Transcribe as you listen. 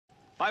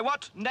By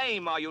what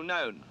name are you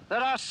known? There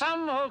are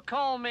some who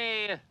call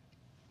me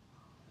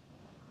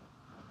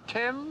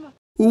Tim.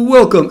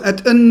 Welcome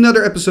at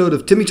another episode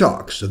of Timmy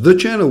Talks, the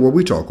channel where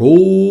we talk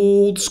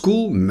old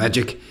school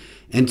magic.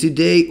 And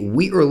today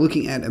we are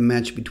looking at a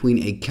match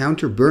between a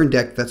counter burn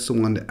deck, that's the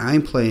one that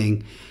I'm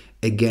playing,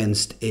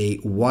 against a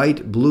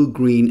white, blue,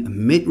 green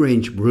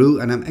mid-range brew.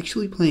 And I'm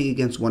actually playing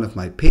against one of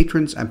my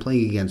patrons. I'm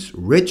playing against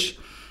Rich.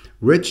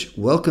 Rich,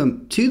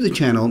 welcome to the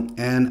channel.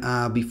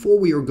 And before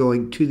we are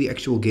going to the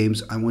actual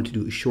games, I want to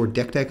do a short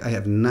deck. I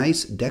have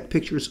nice deck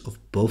pictures of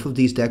both of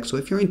these decks. So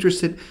if you're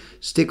interested,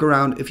 stick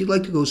around. If you'd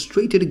like to go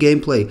straight to the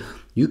gameplay,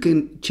 you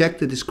can check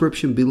the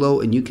description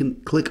below and you can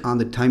click on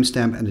the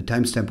timestamp, and the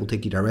timestamp will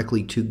take you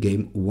directly to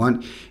game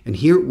 1. And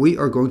here we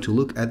are going to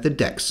look at the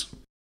decks.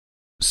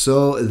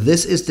 So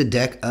this is the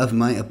deck of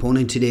my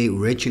opponent today,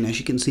 Rich, and as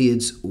you can see,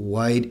 it's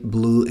white,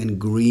 blue, and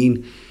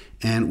green.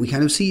 And we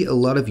kind of see a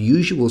lot of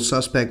usual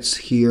suspects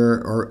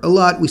here, or a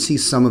lot. We see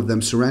some of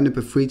them. Sorcerer,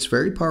 Patron's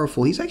very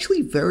powerful. He's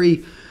actually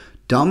very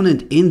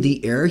dominant in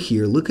the air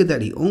here. Look at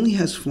that. He only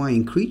has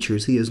flying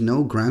creatures. He has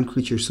no ground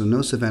creatures, so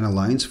no Savannah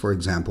Lions, for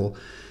example.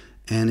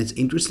 And it's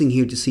interesting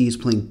here to see he's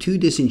playing 2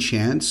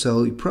 Disenchant,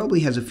 so he probably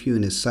has a few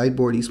in his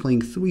sideboard. He's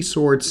playing 3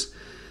 Swords.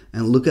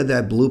 And look at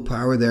that blue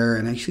power there,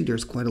 and actually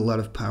there's quite a lot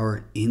of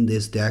power in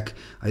this deck.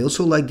 I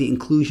also like the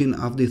inclusion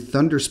of the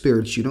Thunder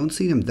Spirits. You don't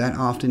see them that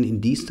often in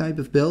these type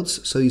of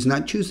builds, so he's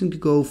not choosing to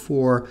go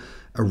for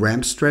a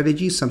ramp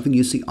strategy, something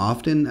you see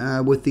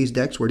often with these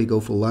decks where they go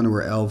for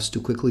Llanowar Elves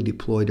to quickly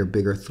deploy their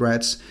bigger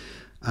threats.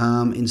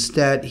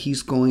 Instead,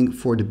 he's going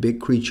for the big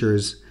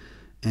creatures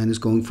and is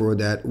going for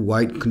that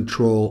white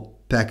control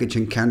package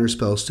and counter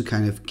spells to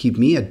kind of keep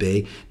me at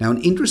bay. Now,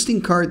 an interesting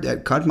card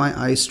that caught my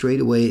eye straight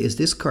away is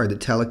this card, the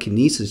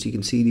Telekinesis. You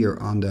can see it here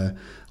on the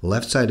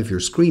left side of your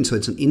screen. So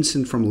it's an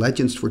instant from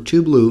Legends for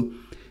 2 blue,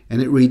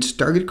 and it reads,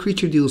 target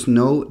creature deals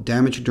no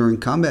damage during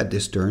combat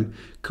this turn.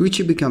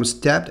 Creature becomes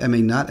tapped and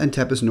may not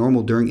untap as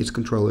normal during its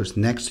controller's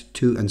next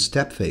 2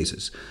 unstep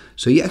phases.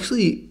 So you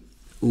actually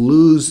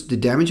lose the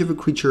damage of a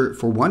creature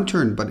for 1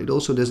 turn, but it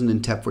also doesn't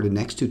untap for the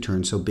next 2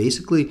 turns. So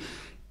basically,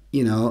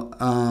 you know,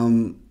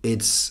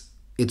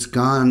 it's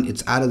gone,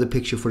 it's out of the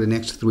picture for the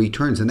next 3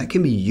 turns, and that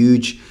can be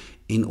huge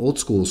in old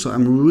school. So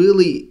I'm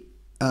really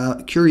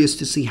curious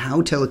to see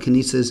how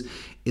Telekinesis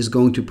is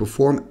going to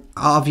perform.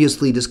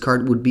 Obviously, this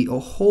card would be a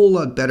whole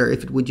lot better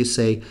if it would just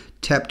say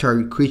tap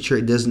target creature,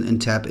 it doesn't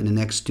untap in the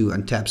next 2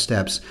 untap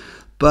steps.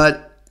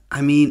 But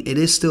I mean, it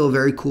is still a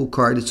very cool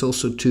card. It's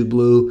also 2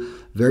 blue,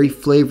 very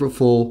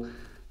flavorful.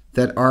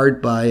 That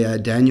art by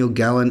Daniel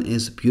Gallen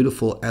is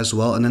beautiful as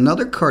well. And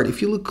another card,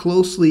 if you look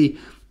closely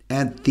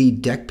at the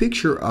deck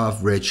picture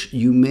of Rich,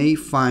 you may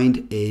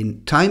find a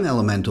Time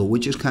Elemental,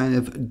 which is kind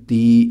of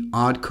the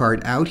odd card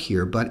out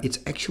here, but it's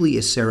actually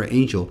a Serra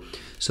Angel.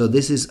 So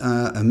this is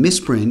a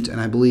misprint,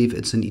 and I believe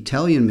it's an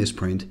Italian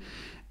misprint.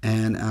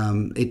 And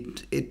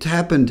it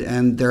happened,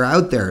 and they're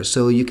out there,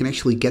 so you can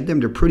actually get them.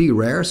 They're pretty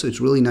rare, so it's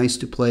really nice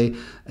to play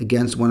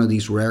against one of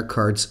these rare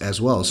cards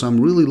as well. So I'm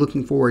really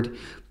looking forward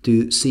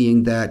to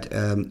seeing that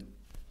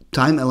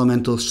Time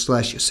Elemental /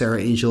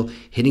 Serra Angel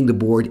hitting the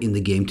board in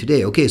the game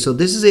today. Okay, so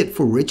this is it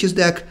for Rich's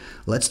deck.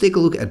 Let's take a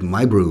look at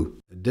my brew.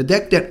 The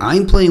deck that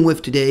I'm playing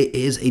with today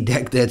is a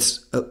deck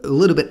that's a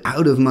little bit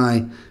out of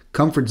my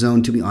comfort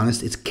zone, to be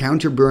honest. It's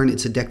counter burn.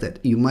 It's a deck that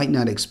you might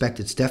not expect.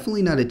 It's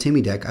definitely not a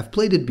Timmy deck. I've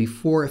played it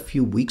before a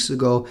few weeks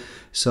ago,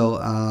 so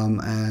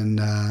and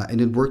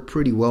it worked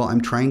pretty well. I'm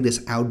trying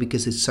this out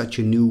because it's such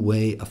a new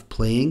way of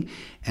playing,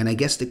 and I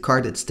guess the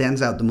card that stands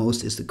out the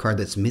most is the card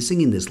that's missing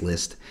in this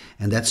list,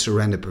 and that's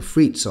Sorcerer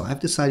Patron. So I've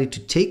decided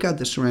to take out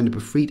the Sorcerer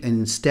Patron and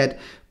instead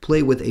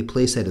play with a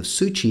playset of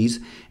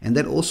Suchis, and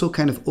that also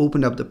kind of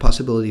opened up the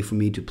possibility for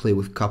me to play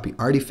with copy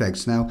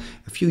artifacts. Now,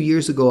 a few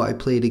years ago, I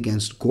played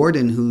against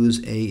Gordon,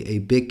 who's a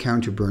big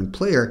counter burn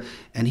player,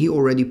 and he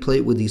already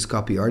played with these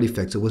copy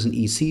artifacts. It was an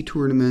EC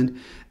tournament,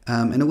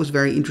 and it was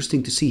very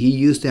interesting to see. He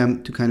used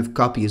them to kind of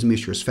copy his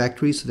Mishra's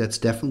Factory, so that's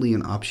definitely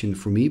an option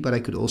for me, but I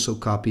could also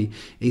copy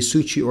a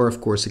Suchi or,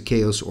 of course, a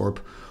Chaos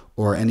Orb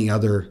or any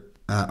other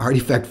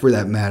artifact for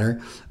that matter.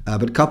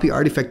 But copy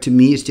artifact to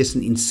me is just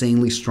an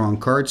insanely strong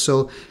card.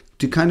 So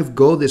to kind of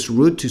go this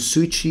route to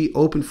Suchi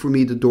opened for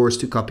me the doors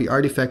to copy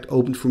artifact,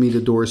 opened for me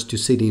the doors to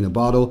City in a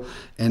Bottle.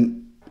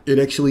 And it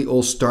actually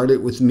all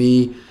started with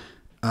me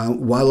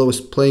while I was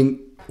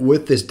playing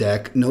with this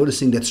deck,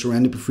 noticing that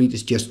Sorcerer Patron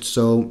is just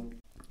so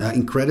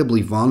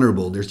incredibly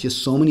vulnerable. There's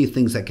just so many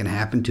things that can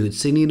happen to it.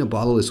 City in a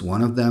Bottle is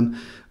one of them.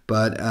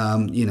 But,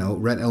 you know,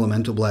 Red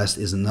Elemental Blast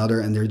is another,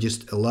 and there are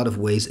just a lot of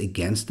ways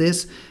against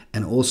this.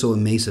 And also a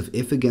Mace of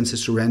If against a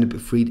Sorcerer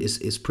Patron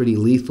is pretty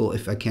lethal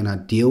if I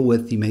cannot deal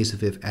with the Mace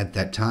of If at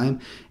that time.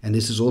 And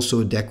this is also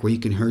a deck where you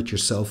can hurt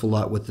yourself a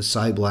lot with the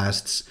Psy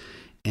Blasts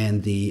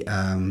and the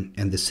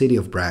City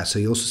of Brass. So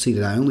you also see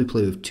that I only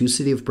play with 2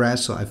 City of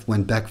Brass, so I've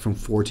went back from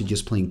 4 to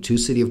just playing 2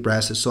 City of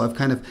Brasses. So I've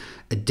kind of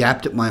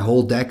adapted my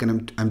whole deck,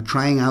 and I'm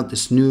trying out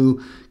this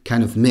new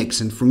kind of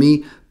mix. And for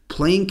me,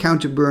 playing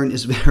counter burn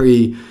is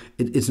very,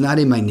 it's not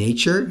in my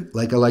nature.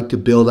 Like I like to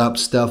build up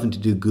stuff and to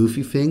do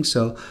goofy things.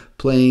 So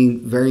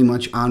playing very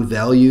much on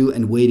value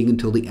and waiting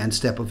until the end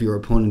step of your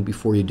opponent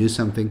before you do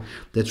something,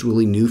 that's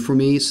really new for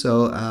me.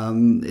 So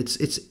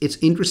it's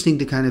interesting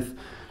to kind of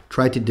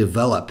try to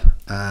develop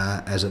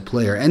as a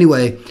player.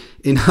 Anyway,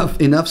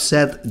 enough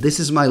said. This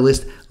is my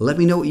list. Let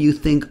me know what you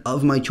think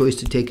of my choice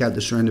to take out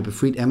the Surrender but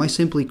Freed. Am I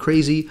simply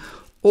crazy?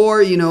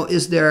 Or, you know,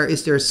 is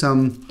there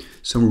some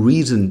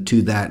reason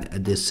to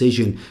that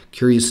decision?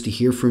 Curious to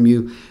hear from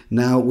you.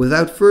 Now,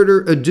 without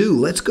further ado,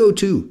 let's go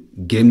to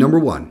game number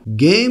one.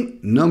 Game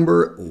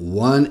number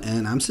one,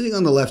 and I'm sitting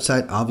on the left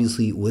side,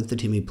 obviously, with the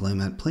Timmy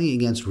playmat, playing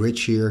against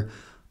Rich here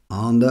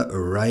on the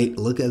right.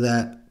 Look at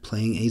that,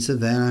 playing a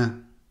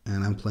Savannah,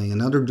 and I'm playing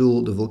another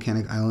duel, the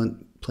Volcanic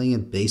Island, playing a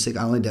basic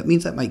island. That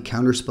means that my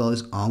counterspell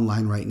is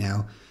online right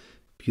now.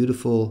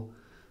 Beautiful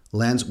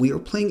lands. We are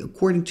playing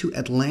according to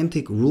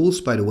Atlantic rules,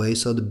 by the way,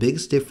 so the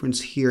biggest difference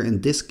here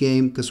in this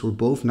game, because we're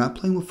both not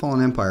playing with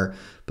Fallen Empire,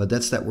 but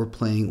that's that we're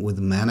playing with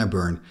Mana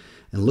Burn.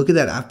 And look at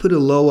that, I've put a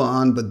Loa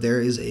on, but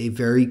there is a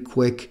very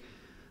quick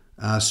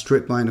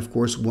strip mine, of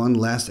course, one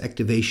last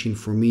activation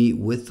for me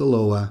with the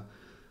Loa.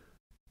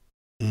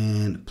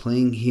 And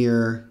playing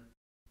here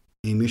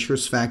a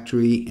Mishra's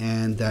Factory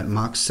and that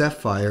Mox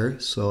Sapphire,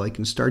 so I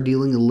can start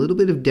dealing a little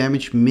bit of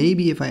damage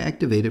maybe if I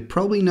activate it.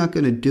 Probably not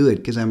going to do it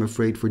because I'm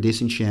afraid for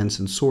disenchants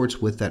and swords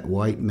with that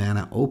white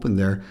mana open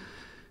there.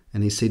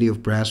 And a City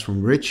of Brass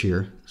from Rich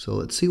here. So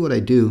let's see what I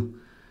do.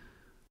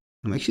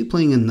 I'm actually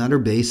playing another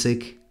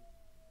basic.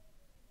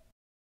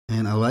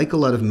 And I like a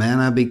lot of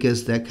mana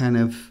because that kind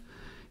of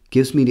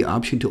gives me the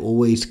option to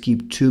always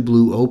keep 2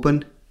 blue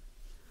open.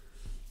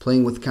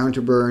 Playing with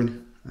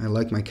Counterburn, I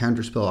like my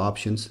counterspell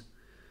options.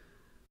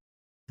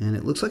 And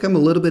it looks like I'm a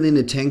little bit in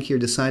the tank here,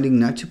 deciding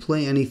not to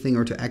play anything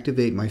or to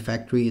activate my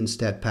factory,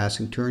 instead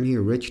passing turn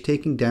here. Rich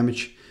taking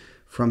damage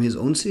from his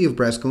own City of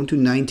Brass, going to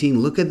 19.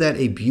 Look at that,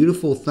 a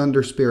beautiful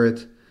Thunder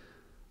Spirit.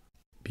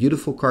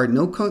 Beautiful card.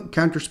 No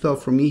counterspell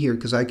for me here,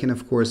 because I can,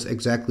 of course,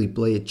 exactly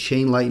play a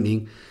Chain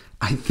Lightning.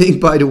 I think,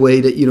 by the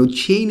way, that, you know,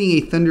 chaining a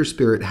Thunder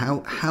Spirit,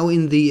 how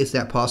in thee is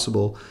that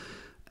possible?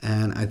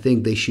 And I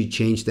think they should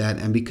change that.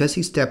 And because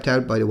he stepped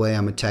out, by the way,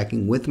 I'm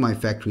attacking with my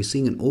factory,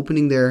 seeing an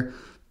opening there,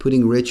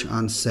 putting Rich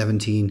on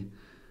 17.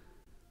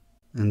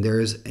 And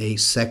there's a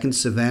second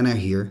Savannah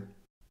here.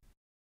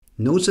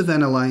 No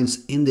Savannah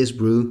lines in this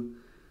brew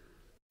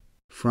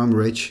from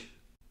Rich.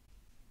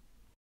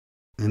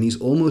 And he's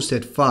almost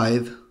at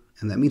 5.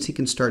 And that means he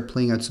can start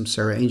playing out some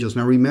Serra Angels.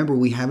 Now remember,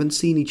 we haven't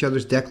seen each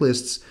other's deck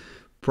lists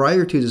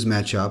prior to this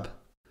matchup.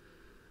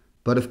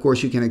 But of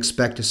course you can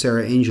expect a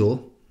Serra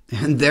Angel.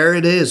 And there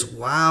it is.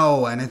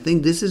 Wow. And I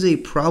think this is a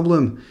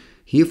problem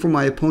here for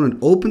my opponent.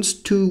 Opens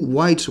 2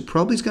 white, so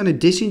probably he's going to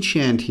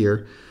disenchant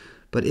here.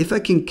 But if I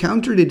can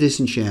counter the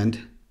disenchant,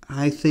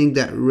 I think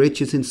that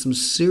Rich is in some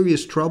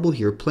serious trouble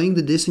here. Playing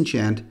the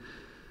disenchant,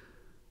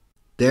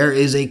 there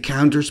is a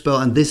counter spell,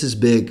 and this is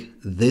big.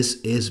 This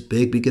is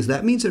big, because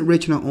that means that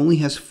Rich now only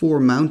has 4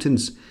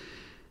 mountains.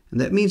 And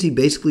that means he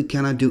basically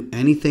cannot do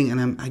anything.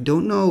 And I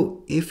don't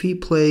know if he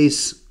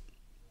plays...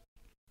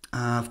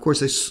 of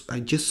course,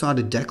 I just saw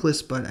the deck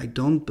list, but I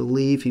don't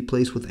believe he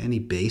plays with any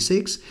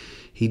basics.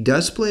 He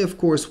does play, of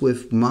course,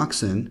 with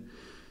Moxen.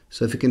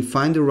 So if he can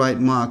find the right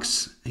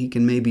Mox, he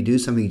can maybe do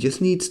something. He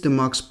just needs the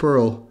Mox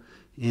Pearl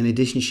and a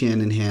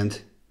disenchant in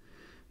hand.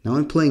 Now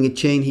I'm playing a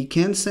Chain. He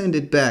can send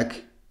it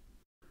back,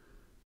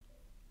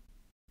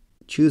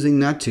 choosing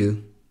not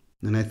to.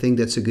 And I think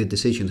that's a good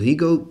decision. So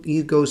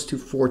he goes to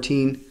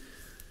 14.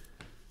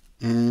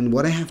 And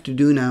what I have to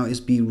do now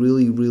is be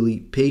really, really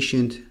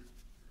patient.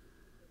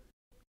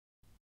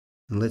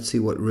 And let's see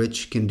what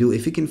Rich can do.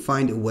 If he can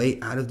find a way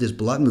out of this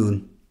Blood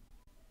Moon.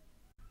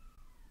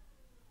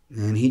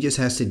 And he just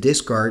has to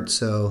discard,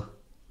 so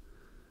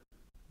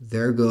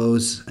there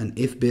goes an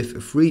If-Biff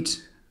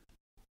Ifrit.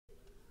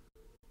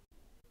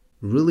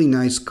 Really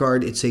nice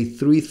card. It's a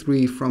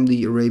 3/3 from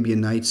the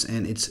Arabian Nights,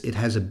 and it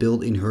has a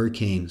built-in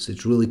Hurricane, so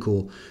it's really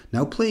cool.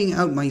 Now playing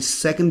out my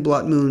second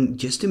Blood Moon,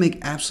 just to make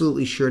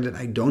absolutely sure that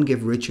I don't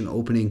give Rich an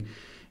opening.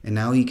 And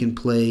now he can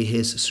play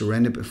his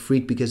Serendip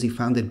Ifrit because he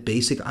found that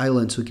basic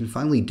island, so he can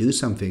finally do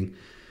something.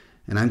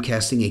 And I'm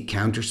casting a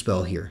counter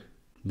spell here.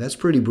 That's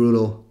pretty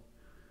brutal.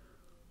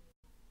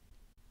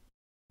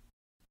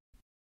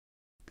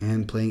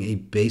 And playing a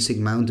basic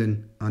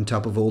mountain on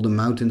top of all the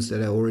mountains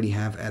that I already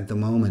have at the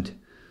moment.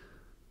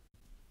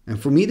 And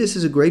for me, this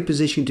is a great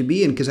position to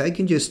be in, because I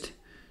can just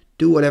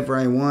do whatever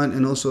I want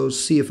and also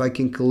see if I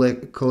can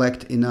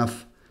collect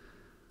enough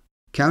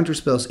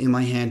counterspells in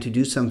my hand to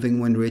do something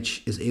when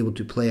Rich is able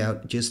to play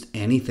out just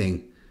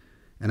anything.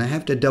 And I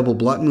have the double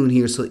Blood Moon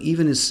here, so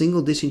even a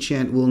single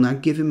disenchant will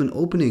not give him an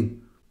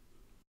opening.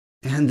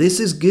 And this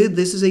is good.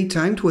 This is a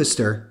Time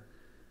Twister.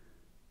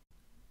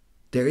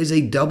 There is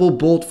a double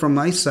bolt from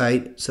my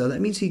side, so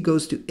that means he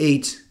goes to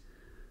 8.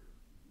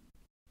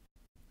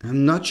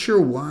 I'm not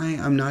sure why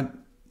I'm not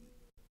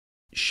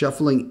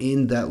shuffling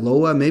in that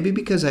Loa. Maybe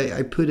because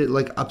I put it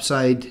like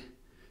upside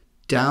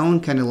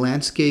down, kind of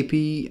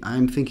landscapey.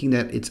 I'm thinking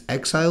that it's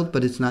exiled,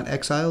 but it's not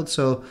exiled.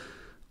 So,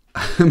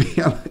 I mean,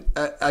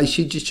 I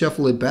should just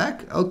shuffle it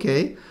back.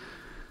 Okay.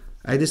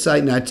 I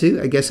decide not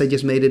to. I guess I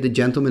just made it a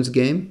gentleman's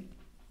game.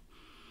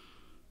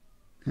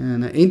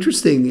 And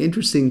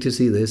interesting to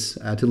see this,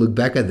 to look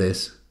back at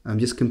this. I'm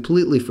just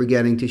completely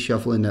forgetting to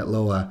shuffle in that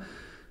Loa.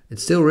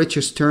 It's still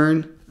Rich's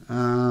turn,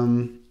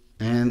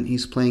 and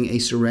he's playing a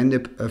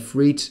Serendip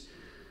Freet.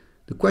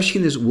 The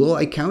question is, will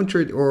I counter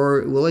it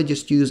or will I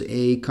just use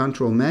a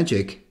control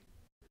magic?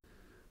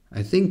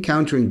 I think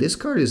countering this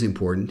card is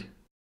important.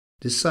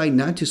 Decide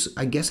not to.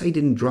 I guess I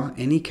didn't draw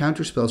any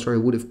counter spells, or I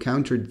would have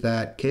countered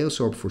that Chaos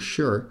Orb for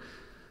sure.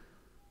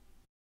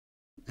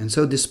 And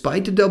so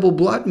despite the double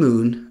Blood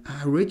Moon,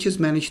 Rich has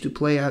managed to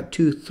play out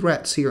 2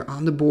 threats here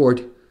on the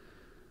board.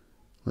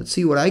 Let's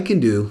see what I can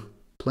do,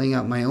 playing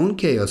out my own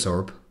Chaos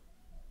Orb.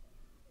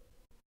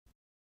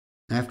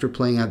 After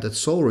playing out that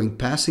Soul Ring,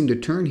 passing the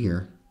turn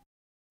here.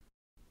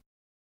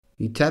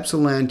 He taps a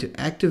land to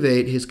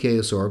activate his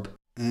Chaos Orb.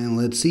 And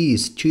let's see,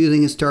 he's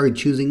choosing his target,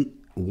 choosing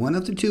one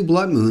of the 2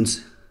 Blood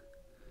Moons.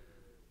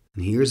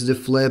 And here's the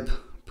flip,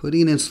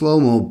 putting it in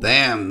slow-mo.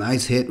 Bam!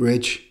 Nice hit,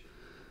 Rich.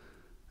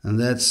 And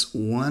that's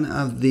one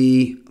of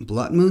the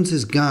Blood Moons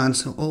is gone,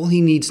 so all he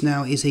needs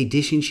now is a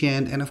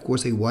Disenchant and of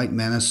course a white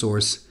mana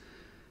source.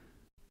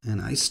 And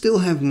I still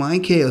have my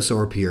Chaos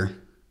Orb here,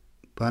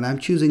 but I'm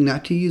choosing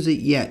not to use it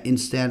yet.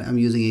 Instead, I'm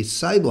using a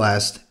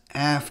Psyblast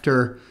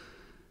after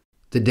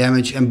the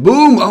damage, and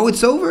boom! Oh,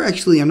 it's over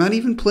actually. I'm not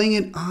even playing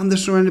it on the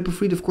Serendip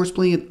Freet, of course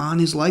playing it on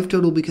his life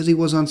total because he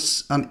was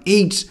on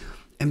 8,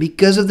 and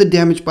because of the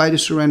damage by the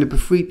Serendip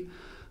Freet.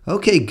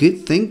 Okay,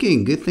 good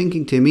thinking,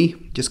 Timmy.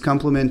 Just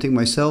complimenting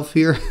myself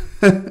here.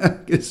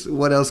 Guess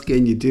what else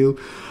can you do?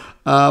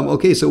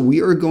 Okay, so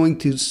we are going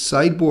to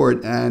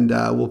sideboard, and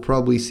we'll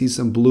probably see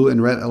some blue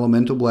and red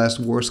Elemental Blast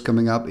Wars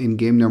coming up in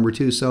game number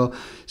 2. So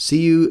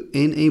see you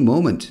in a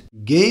moment.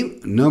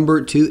 Game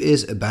number 2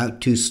 is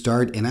about to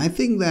start, and I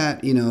think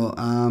that, you know,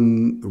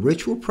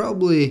 Rich will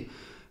probably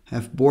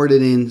have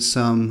boarded in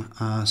some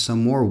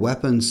more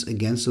weapons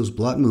against those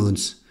Blood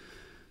Moons.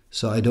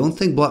 So I don't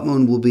think Blood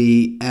Moon will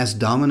be as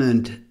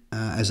dominant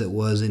as it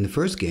was in the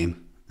first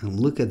game. And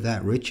look at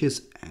that, Rich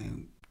is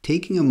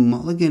taking a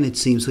mulligan, it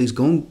seems. So he's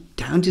going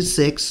down to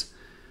 6.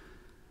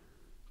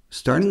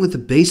 Starting with the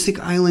basic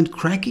island,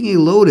 cracking a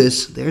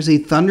Lotus. There's a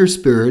Thunder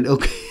Spirit.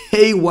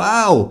 Okay,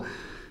 wow.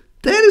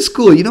 That is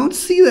cool. You don't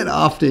see that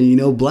often, you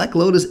know, Black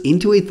Lotus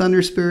into a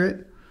Thunder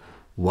Spirit.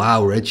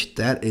 Wow, Rich,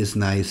 that is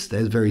nice. That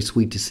is very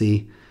sweet to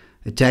see.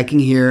 Attacking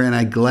here, and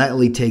I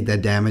gladly take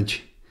that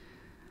damage.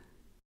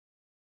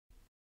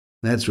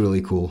 That's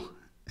really cool.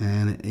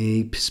 And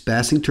a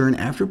passing turn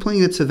after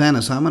playing that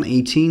Savannah. So I'm on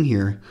 18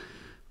 here.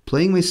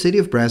 Playing my City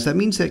of Brass. That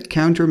means that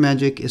counter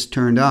magic is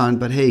turned on.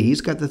 But hey,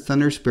 he's got the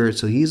Thunder Spirit,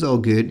 so he's all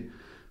good.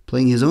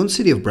 Playing his own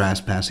City of Brass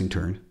passing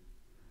turn.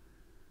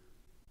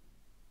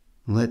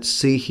 Let's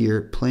see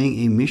here.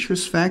 Playing a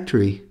Mishra's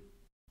Factory.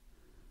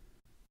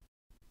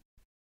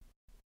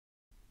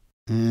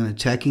 And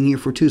attacking here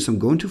for 2. So I'm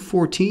going to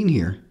 14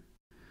 here.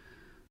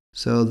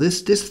 So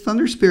this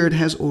Thunder Spirit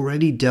has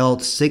already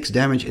dealt 6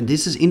 damage. And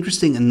this is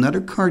interesting. Another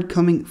card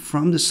coming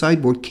from the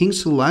sideboard, King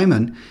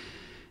Suleiman.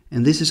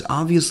 And this is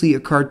obviously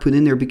a card put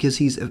in there because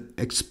he's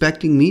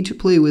expecting me to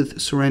play with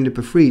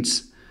Serendip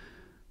Freets.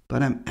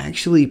 But I'm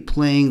actually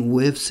playing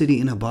with City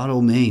in a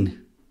Bottle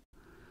main.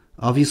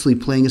 Obviously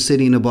playing a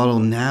City in a Bottle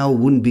now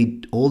wouldn't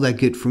be all that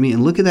good for me.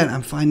 And look at that.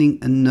 I'm finding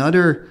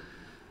another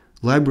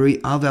Library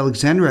of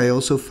Alexandria. I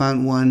also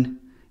found one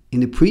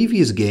in the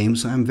previous game,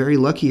 so I'm very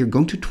lucky here.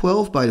 Going to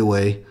 12, by the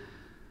way.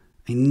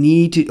 I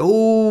need to...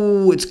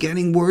 Oh, it's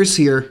getting worse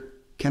here.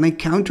 Can I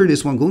counter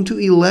this one? Going to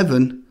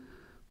 11.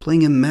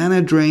 Playing a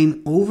mana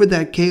drain over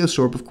that Chaos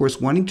Orb, of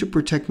course, wanting to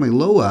protect my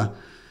Loa.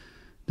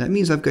 That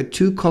means I've got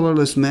 2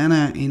 colorless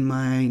mana in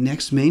my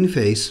next main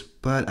phase,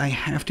 but I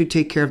have to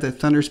take care of that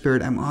Thunder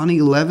Spirit. I'm on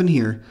 11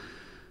 here.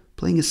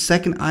 Playing a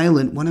second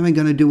island. What am I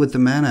going to do with the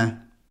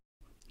mana?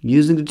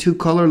 Using the 2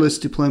 colorless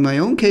to play my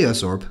own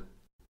Chaos Orb.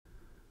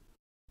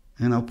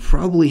 And I'll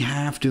probably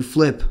have to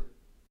flip.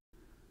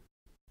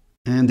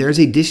 And there's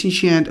a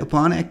Disenchant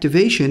upon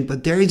activation,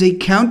 but there is a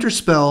counter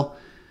spell.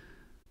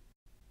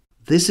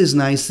 This is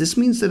nice. This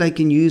means that I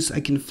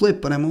can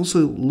flip, but I'm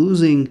also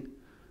losing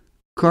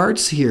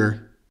cards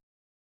here.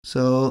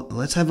 So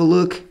let's have a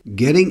look.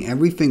 Getting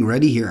everything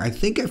ready here. I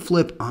think I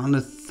flip on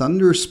the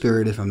Thunder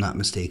Spirit if I'm not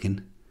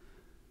mistaken.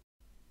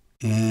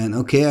 And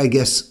okay, I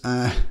guess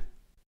I'm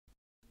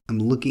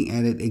looking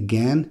at it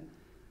again.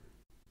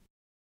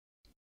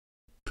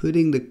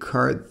 Putting the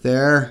card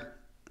there.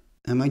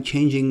 Am I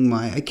changing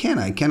my... I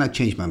cannot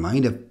change my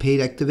mind. I've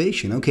paid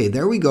activation. Okay,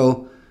 there we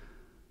go.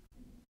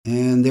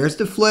 And there's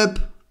the flip.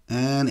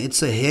 And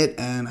it's a hit.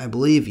 And I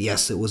believe,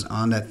 yes, it was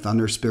on that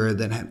Thunder Spirit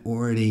that had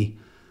already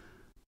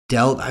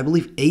dealt, I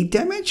believe, 8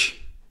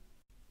 damage.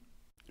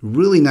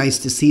 Really nice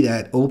to see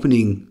that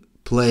opening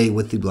play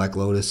with the Black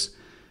Lotus.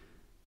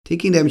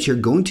 Taking damage here,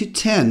 going to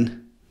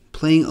 10.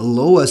 Playing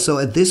Aloha. So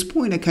at this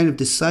point, I kind of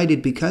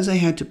decided, because I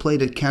had to play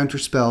that counter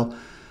spell,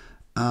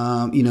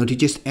 to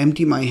just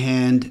empty my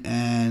hand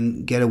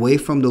and get away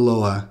from the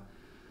Loa.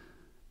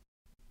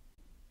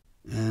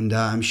 And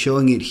I'm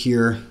showing it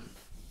here.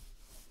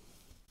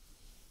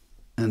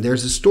 And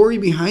there's a story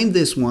behind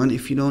this one.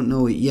 If you don't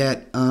know it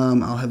yet,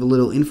 I'll have a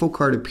little info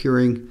card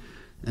appearing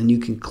and you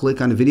can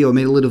click on the video. I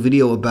made a little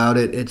video about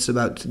it. It's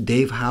about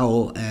Dave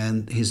Howell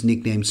and his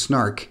nickname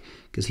Snark,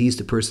 because he's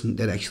the person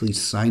that actually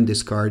signed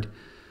this card.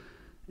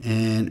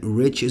 And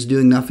Rich is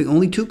doing nothing.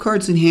 Only 2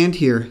 cards in hand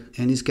here.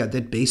 And he's got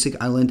that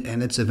basic island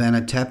and that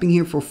Savannah. Tapping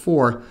here for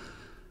 4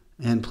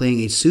 and playing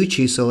a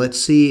Suchi. So let's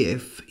see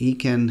if he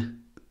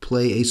can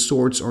play a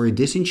Swords or a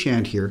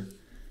Disenchant here.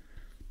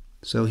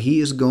 So he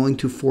is going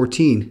to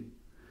 14.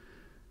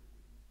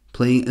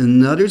 Playing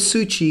another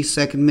Suchi,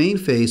 second main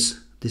phase.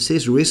 This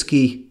is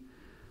risky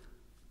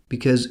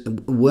because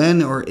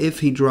when or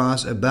if he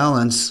draws a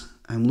balance,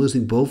 I'm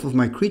losing both of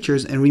my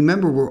creatures. And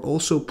remember, we're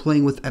also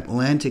playing with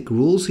Atlantic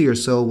rules here.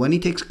 So when he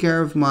takes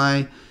care of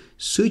my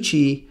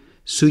Suchis,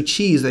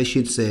 I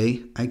should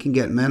say, I can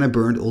get mana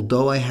burned,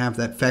 although I have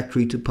that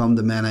factory to pump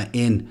the mana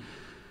in.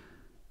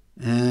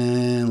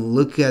 And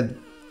look at,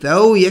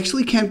 oh, he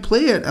actually can't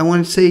play it. I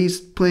want to say he's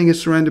playing a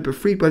Surrender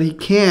Befried, but he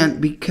can't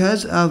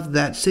because of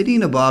that City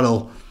in a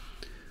Bottle.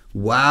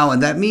 Wow,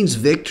 and that means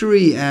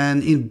victory.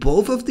 And in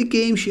both of the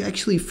games,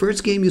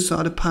 first game you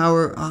saw the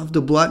power of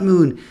the Blood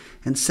Moon,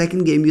 and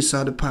second game you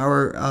saw the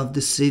power of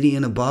the City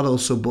in a Bottle.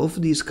 So both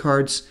of these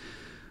cards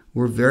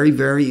were very,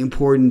 very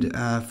important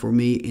for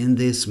me in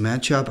this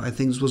matchup. I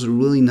think this was a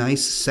really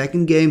nice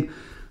second game.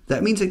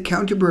 That means that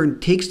Counterburn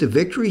takes the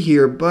victory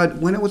here. But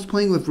when I was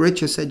playing with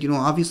Rich, I said,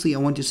 obviously I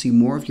want to see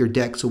more of your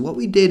deck. So what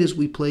we did is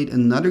we played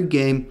another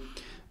game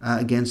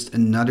against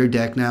another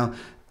deck. Now,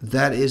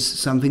 that is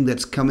something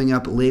that's coming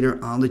up later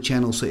on the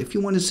channel. So if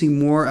you want to see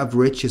more of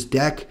Rich's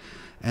deck,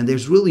 and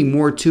there's really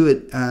more to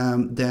it,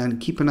 then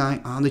keep an eye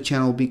on the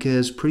channel,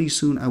 because pretty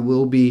soon I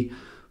will be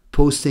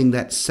posting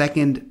that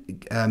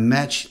second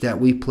match that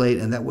we played,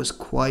 and that was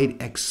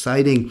quite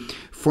exciting.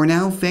 For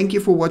now, thank you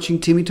for watching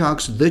Timmy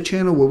Talks, the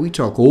channel where we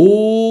talk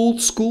old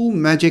school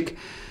magic,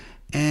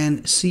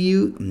 and see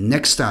you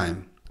next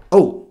time.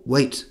 Oh,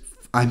 wait.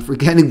 I'm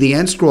forgetting the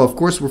end scroll. Of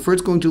course, we're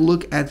first going to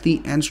look at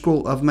the end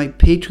scroll of my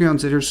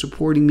Patreons that are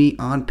supporting me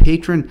on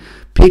Patreon.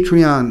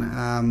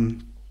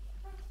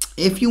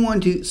 If you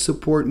want to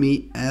support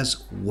me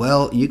as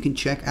well, you can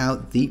check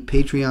out the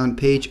Patreon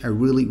page. I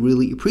really,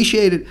 really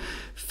appreciate it.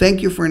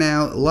 Thank you for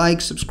now. Like,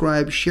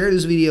 subscribe, share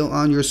this video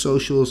on your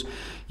socials.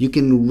 You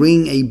can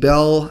ring a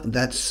bell.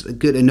 That's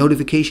good. A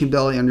notification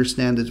bell, I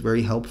understand. That's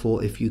very helpful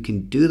if you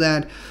can do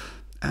that.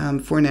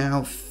 For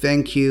now,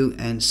 thank you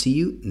and see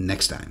you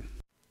next time.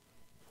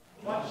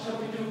 What shall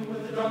we do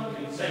with the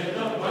drunken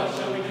sailor? What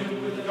shall we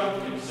do with the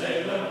drunken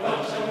sailor?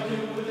 What shall we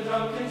do with the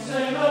drunken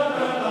sailor?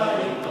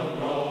 Early in the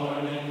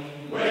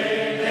morning,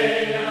 way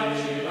hey and up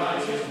she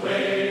rises,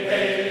 way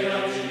hey and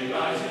up she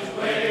rises,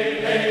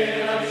 way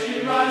hey and up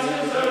she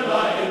rises.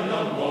 Early in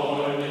the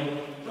morning,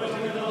 put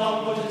him in the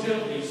longboat until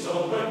he's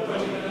sober.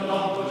 Put him in the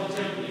longboat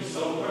until he's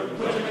sober.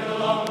 Put him in the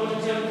longboat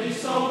until he's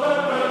sober.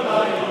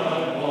 Early in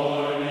the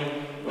morning,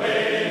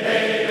 way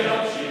hey and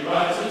up she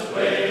rises,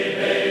 way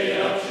hey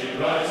and up she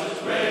rises.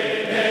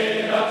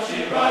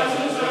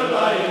 Rises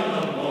early in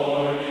the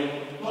morning.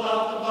 Pull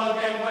out the plug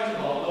and wet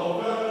him all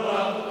over. Pull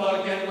out the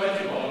plug and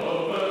wet him all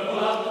over. Pull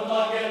out the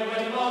plug and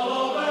wet him all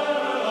over.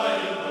 Early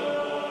in the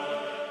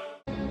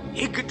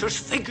morning. Igitus,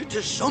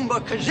 figitus, sumba,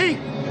 kazee.